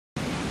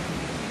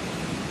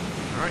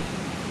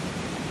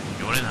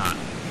Going in hot.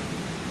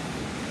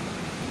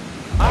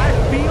 I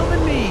feel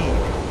the need.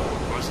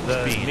 For some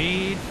The speed.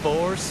 need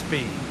for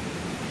speed.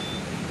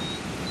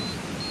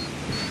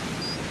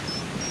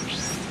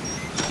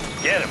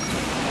 Get him.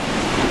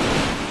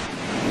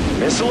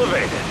 Missile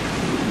evaded.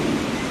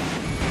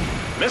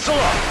 Missile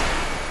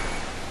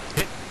off.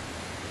 Hit.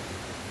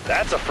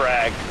 That's a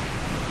frag.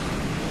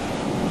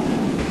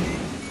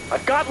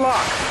 I've got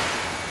lock.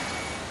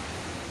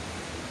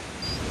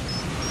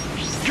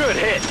 Good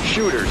hit.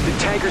 Shooters, the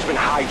tanker's been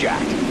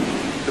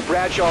hijacked. The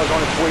Bradshaw is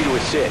on its way to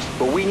assist,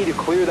 but we need to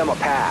clear them a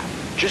path.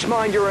 Just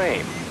mind your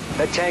aim.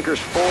 That tanker's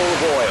full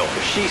of oil.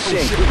 If she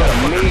sinks, we've got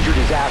a major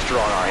disaster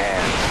on our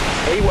hands.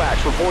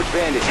 AWACS reports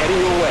bandits heading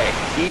your way.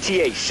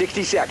 ETA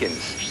 60 seconds.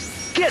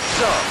 Get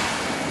some.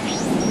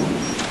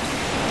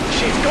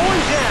 She's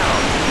going down.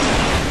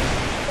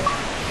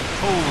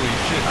 Holy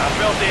shit. I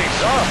felt the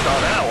exhaust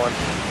on that one.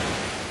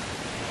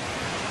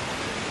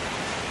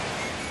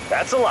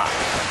 That's a lot.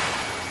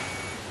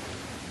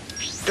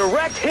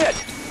 Direct hit.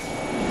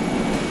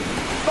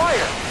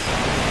 Fire.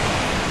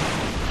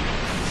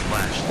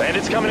 Splash.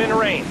 Bandits coming into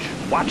range.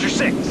 Watch your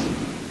six.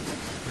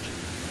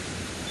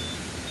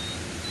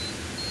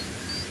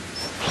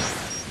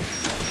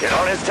 Get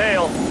on his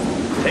tail.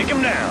 Take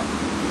him down.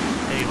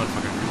 Hey,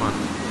 motherfucker, come on.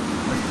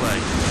 Let's play.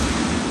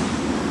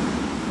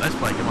 Let's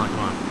play, come on, come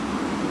on.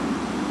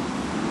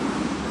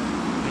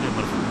 We do,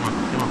 motherfucker, come on,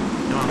 come on,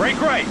 come on.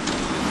 Break right.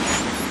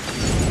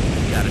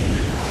 Got it.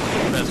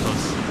 That's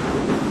close.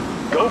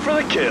 Go for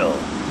the kill.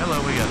 Hello,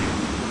 we got you.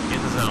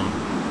 In the zone.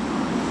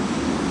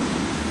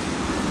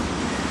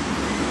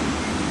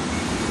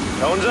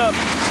 Tones up.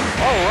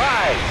 All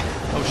right.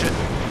 Oh shit.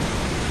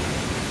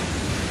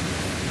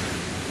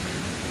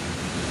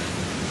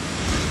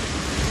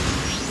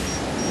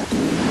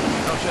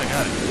 Oh shit, I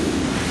got it.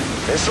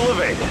 Missile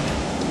evaded.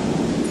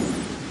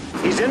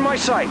 He's in my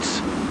sights.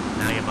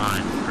 Now you're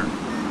mine.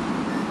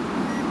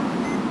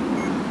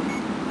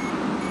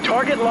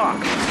 Target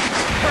locked.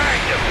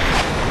 Fragged him.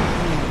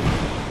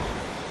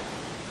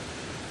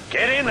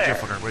 Get in there.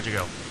 Fucker, where'd you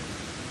go?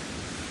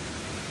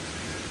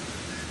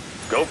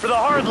 Go for the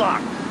hard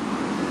lock.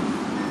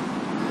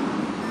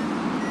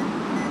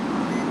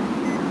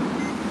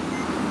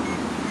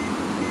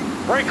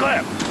 Break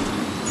left.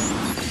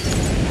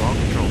 Wrong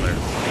control there.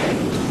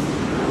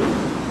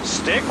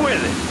 Stick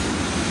with it.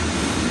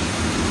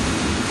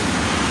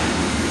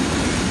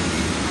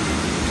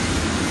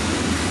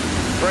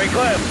 Break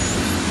left.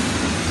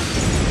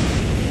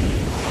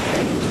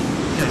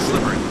 Yeah,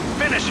 slippery.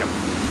 Finish him.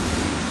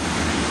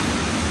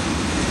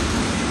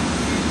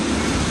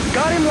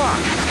 Got him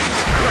locked.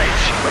 Great.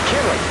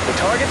 McKinley, the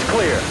target's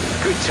clear.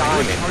 Good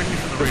timing. Target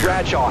from the The rear.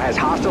 Bradshaw has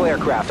hostile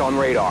aircraft on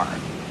radar.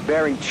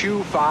 Bearing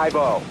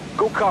 250.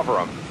 Go cover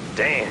them.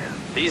 Damn,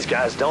 these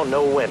guys don't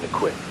know when to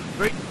quit.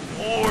 Great.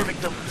 More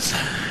victims.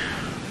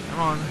 Come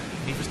on.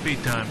 Need for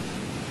speed time.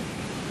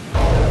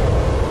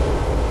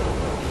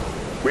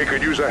 We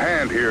could use a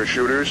hand here,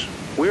 shooters.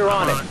 We're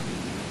on it.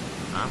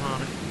 I'm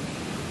on it.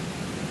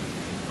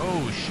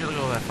 Oh shit, look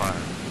at all that fire.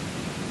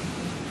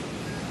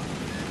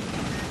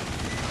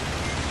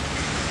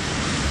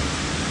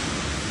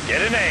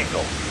 Get an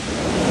angle.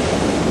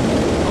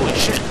 Holy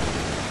shit.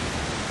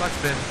 Butt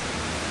spin.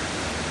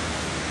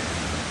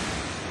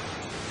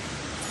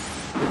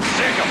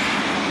 Stick him.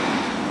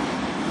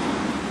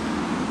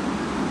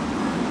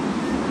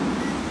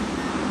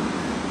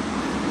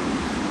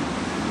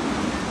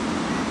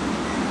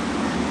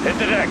 Hit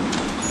the deck.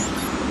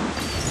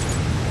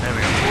 There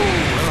we go.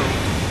 Ooh, hello.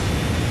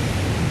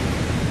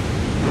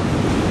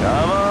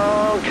 Come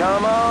on,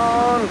 come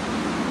on.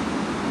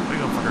 Where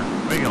you going, fucker?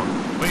 Where you going?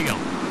 Where you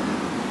going?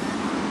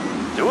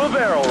 Do a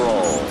barrel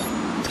roll.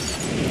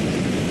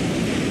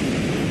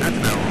 That's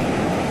the barrel.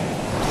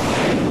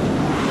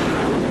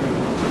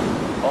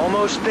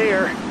 Almost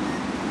there.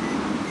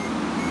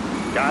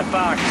 Got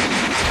Fox.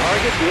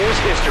 Target is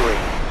history.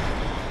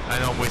 I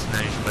know I'm wasting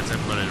ammunition, but it's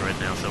implemented right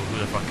now, so who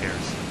the fuck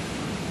cares?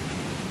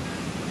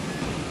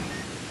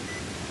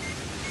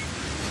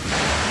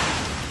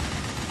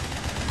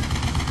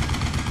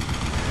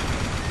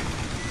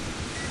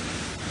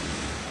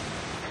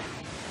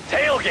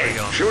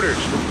 Tailgate. Shooters,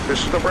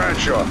 this is the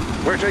Bradshaw.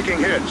 We're taking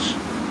hits.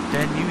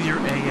 Then use your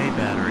AA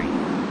battery.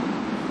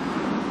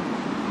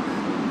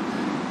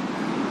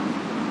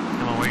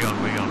 Come on, where you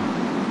going? Where you going?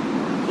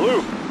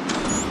 Loop.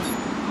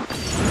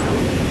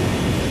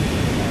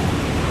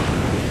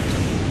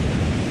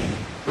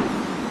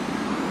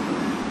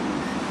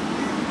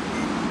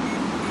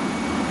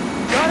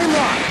 Got him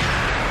locked.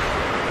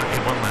 Okay,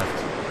 one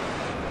left.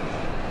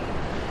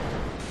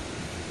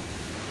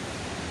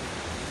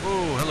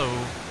 Oh, hello.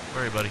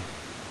 Where are you, buddy?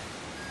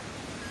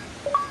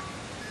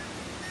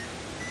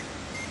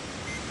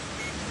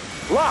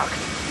 Locked.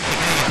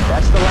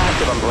 That's the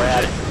last of them,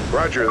 Brad.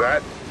 Roger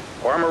that.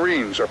 Our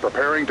Marines are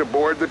preparing to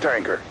board the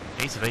tanker.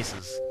 Ace of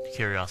Aces.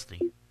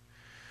 Curiosity.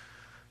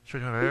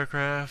 Striking our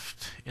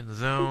aircraft. In the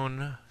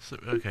zone.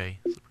 Okay.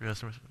 Slippery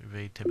customers.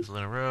 Evade 10 missiles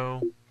in a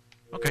row.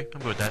 Okay, I'm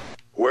good with that.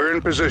 We're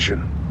in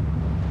position.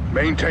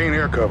 Maintain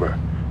air cover.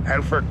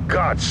 And for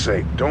God's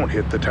sake, don't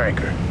hit the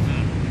tanker.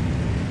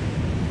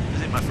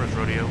 This ain't my first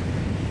rodeo.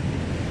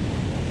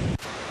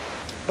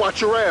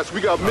 Watch your ass,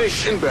 we got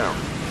MiGs inbound.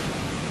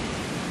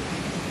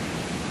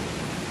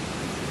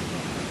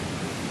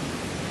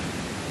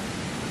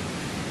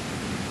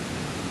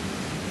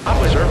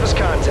 Surface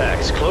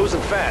contacts,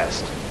 closing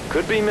fast.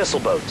 Could be missile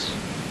boats.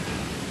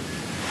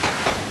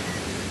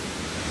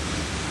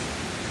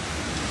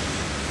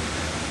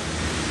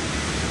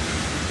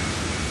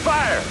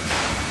 Fire!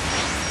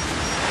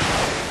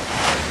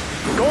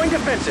 Going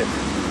defensive.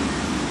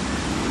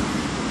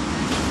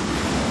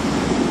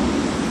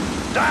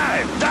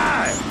 Dive!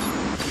 Dive!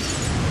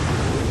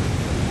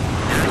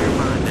 Now you're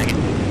mine, dang it.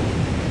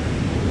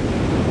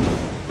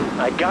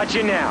 I got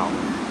you now.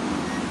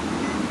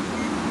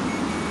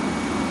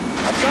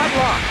 I've got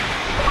lock.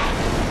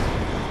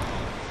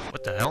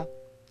 What the hell?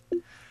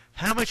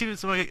 How much even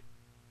so I get...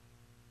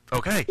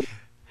 Okay.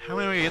 How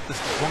many do I get this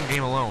one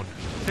game alone?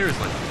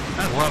 Seriously.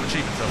 That's a lot of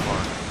achievements so far.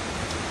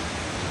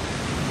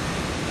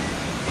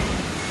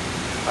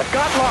 I've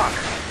got lock.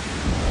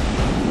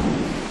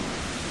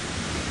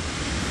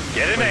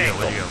 Get an Where'd you go? angle.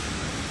 Where'd you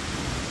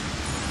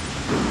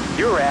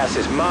go? Your ass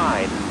is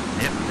mine.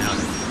 Yep, now it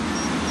is.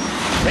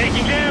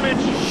 Taking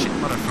damage. Shit,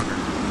 motherfucker.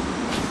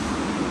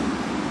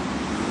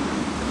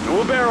 Do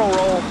a barrel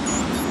roll.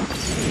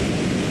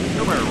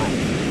 No barrel roll.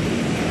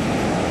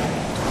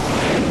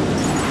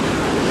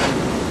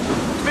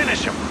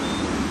 Finish him.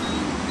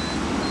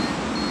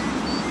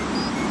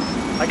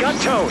 I got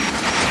towed.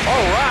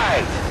 All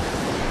right.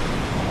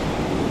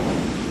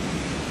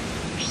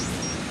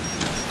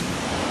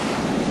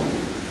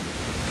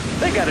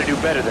 They got to do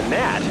better than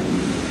that.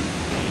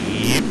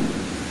 Yep.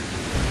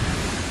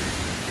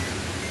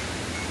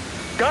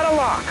 Got a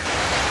lock.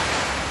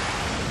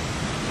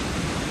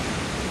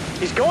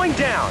 He's going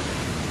down.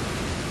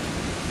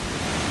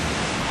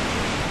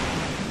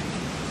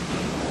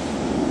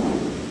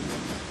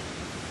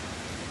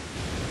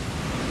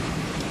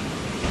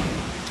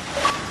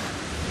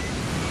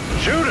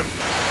 Shoot him.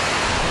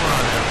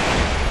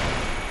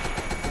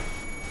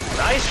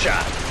 Nice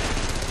shot.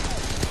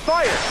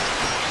 Fire.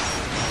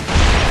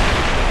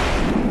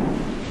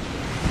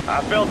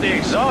 I felt the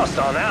exhaust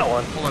on that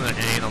one. Hold on a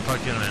minute, Ian. I'll talk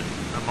to you in a minute.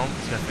 A moment.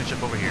 Just gotta finish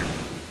up over here.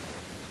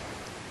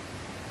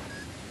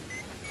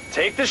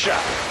 Take the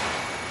shot.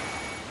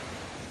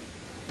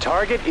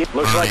 Target, it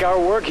looks like our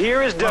work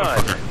here is done.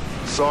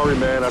 Motherfucker. Sorry,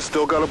 man, I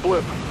still got a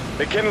blip.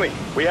 McKinley,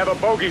 we have a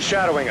bogey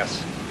shadowing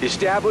us.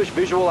 Establish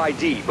visual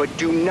ID, but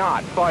do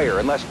not fire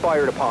unless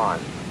fired upon.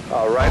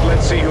 All right,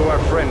 let's see who our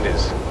friend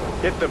is.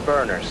 Hit the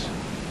burners.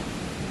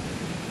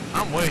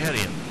 I'm way ahead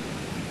of you.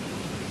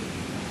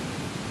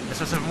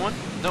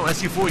 SS71? No,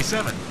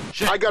 SU-47.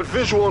 Shit. I got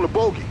visual on the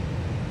bogey.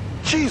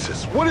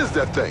 Jesus, what is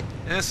that thing?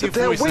 The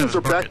damn wings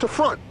are back to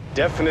front.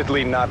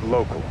 Definitely not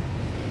local.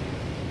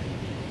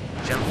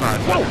 Gen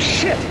 5. Whoa,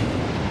 shit!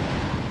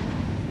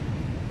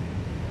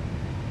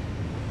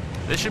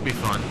 This should be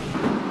fun.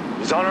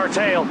 He's on our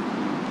tail.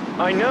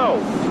 I know.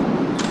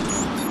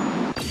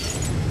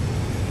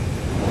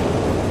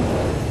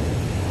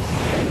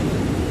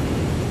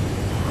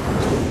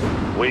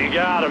 We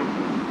got him.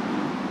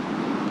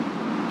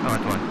 Oh,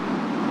 come on.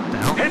 What the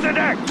hell? Hit the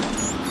deck!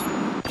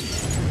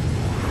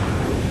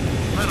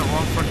 I'm in a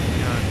wrong fucking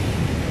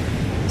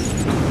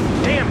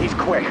Damn, he's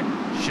quick.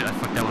 Shit, I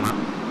fucked that one up.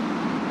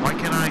 Why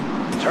can't I?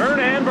 Turn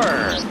and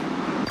burn.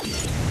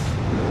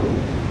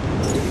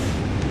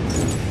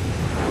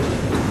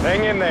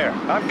 Hang in there.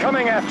 I'm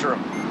coming after him.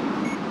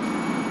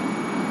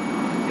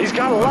 He's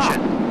got a lock.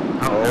 Shit.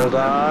 Oh, Hold no.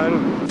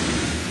 on.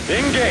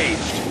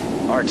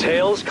 Engaged. Our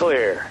tail's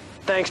clear.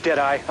 Thanks,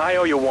 Deadeye. I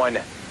owe you one.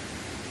 Come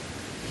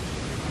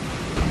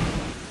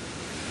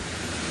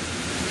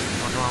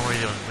on, what are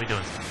you doing? What are you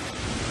doing?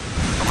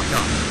 Oh my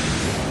god.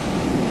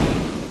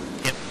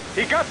 Yep.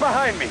 He got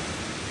behind me.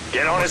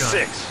 Get on his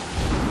Okay. 6.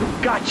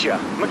 Gotcha.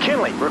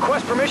 McKinley,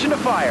 request permission to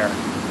fire.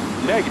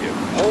 Negative.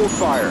 Hold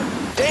fire.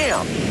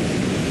 Damn.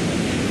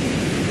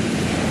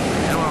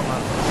 Come on,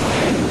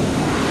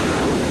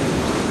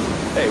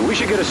 Hey, we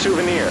should get a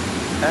souvenir.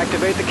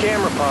 Activate the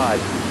camera pod.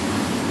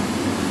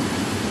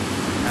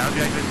 how do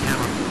I get the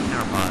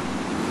camera pod?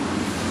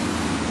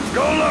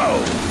 Go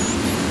low.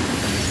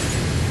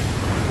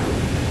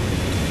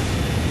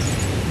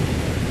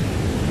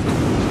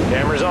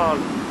 Camera's on.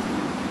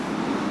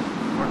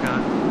 Work on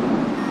it.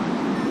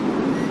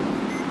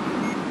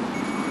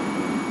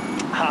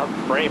 I'm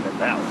framing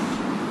that one.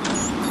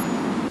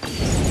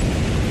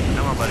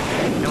 Come on, buddy.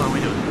 Come on, what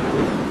are you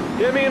doing?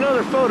 Give me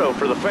another photo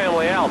for the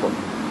family album.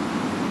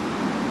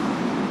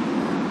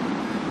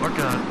 Work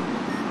on it.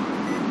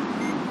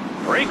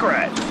 Brake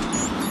ride.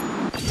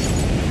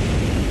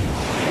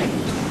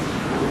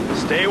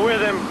 Stay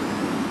with him.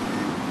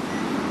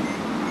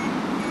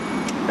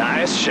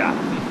 Nice shot.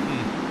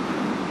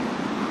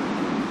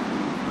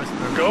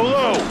 Go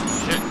low.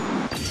 Shit.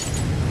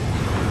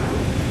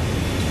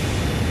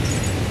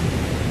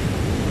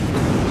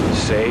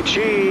 Say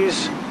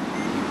cheese.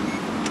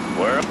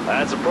 Well,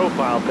 that's a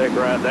profile pic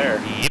right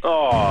there. Yep.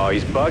 Oh,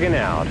 he's bugging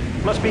out.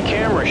 Must be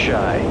camera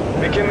shy.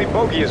 McKinley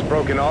bogey is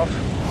broken off.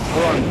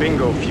 We're on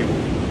bingo fuel.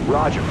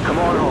 Roger, come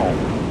on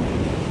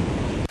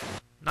home.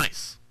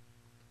 Nice.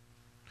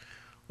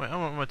 Wait,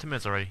 I'm at 2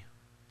 minutes already.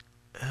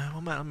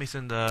 Well, Matt, let me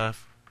send the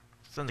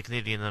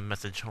Canadian a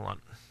message. Hold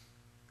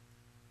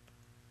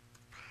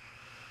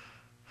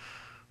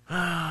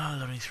on.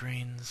 Loading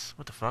screens.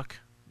 What the fuck?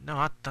 No,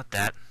 not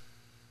that.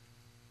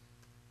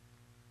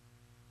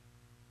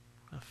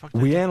 What the fuck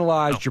did We I do?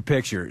 analyzed your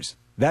pictures.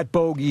 That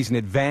bogey's an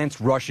advanced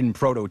Russian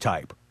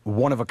prototype.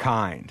 One of a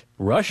kind.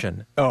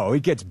 Russian? Oh,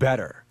 it gets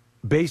better.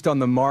 Based on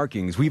the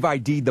markings, we've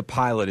ID'd the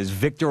pilot as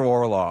Viktor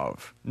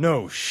Orlov.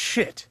 No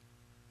shit.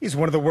 He's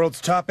one of the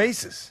world's top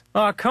aces.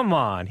 Aw, come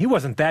on. He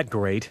wasn't that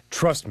great.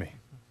 Trust me.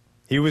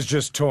 He was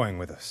just toying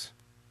with us.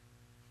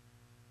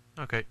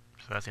 Okay,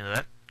 so that's the end of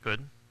that.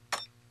 Good.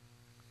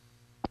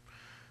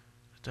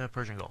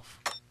 Persian Gulf.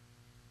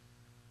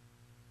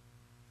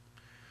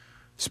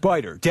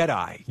 Spider,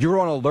 Deadeye, you're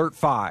on Alert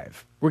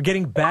 5. We're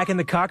getting back in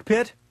the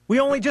cockpit? We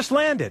only just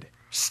landed.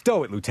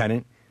 Stow it,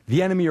 Lieutenant.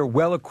 The enemy are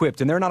well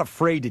equipped and they're not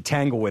afraid to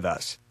tangle with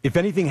us. If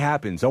anything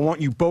happens, I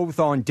want you both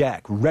on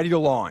deck, ready to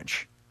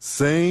launch.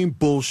 Same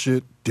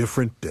bullshit,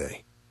 different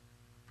day.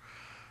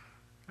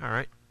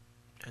 Alright.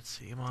 Let's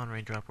see. Come on,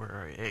 raindrop. Where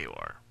are you? There you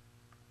are.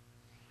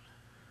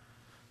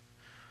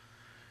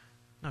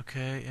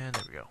 Okay, and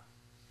there we go.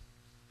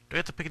 Do I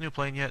have to pick a new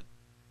plane yet?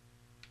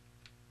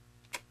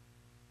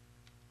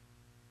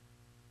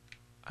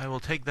 I will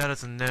take that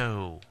as a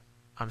no.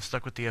 I'm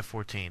stuck with the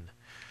F-14.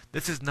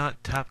 This is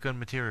not Top Gun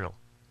material.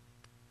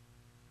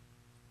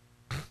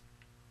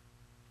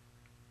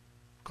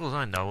 Cool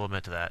design, though. We'll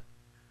admit to that.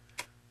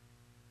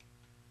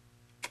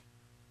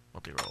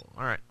 Multi-roll.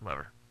 Alright,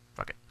 whatever.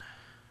 Fuck it.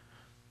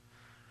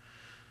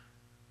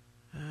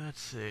 Let's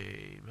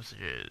see.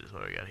 Messages.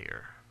 What do we got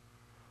here?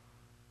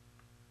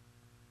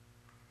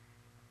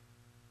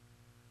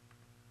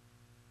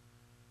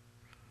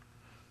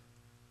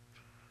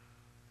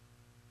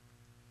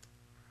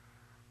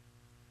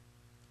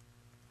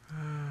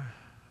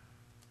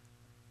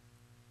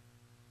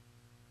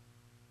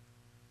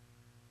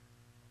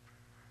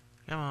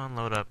 Come on,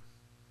 load up.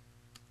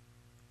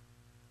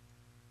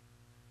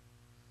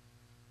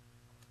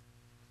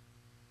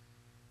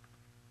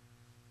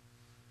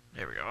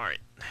 There we go, alright.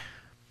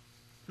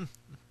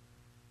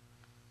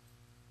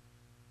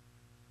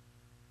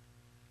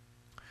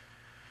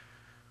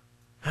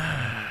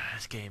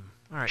 This game.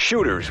 Alright.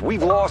 Shooters,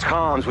 we've lost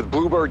comms with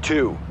Bluebird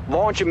 2.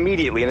 Launch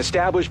immediately and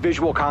establish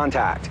visual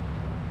contact.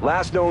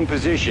 Last known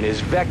position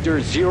is Vector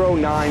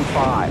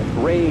 095,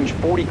 range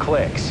 40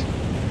 clicks.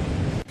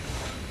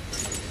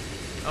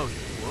 Oh,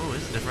 whoa,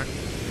 this is different.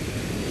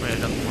 Wait,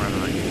 I've done more,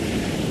 haven't I?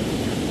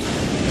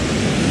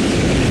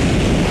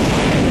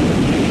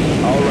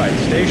 All right,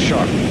 stay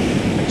sharp.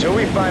 Until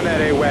we find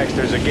that AWACS,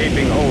 there's a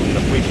gaping hole in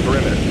the fleet's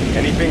perimeter.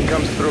 Anything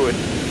comes through it,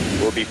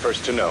 we'll be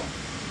first to know.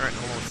 Alright,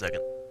 hold on a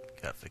second.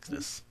 Gotta fix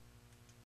this.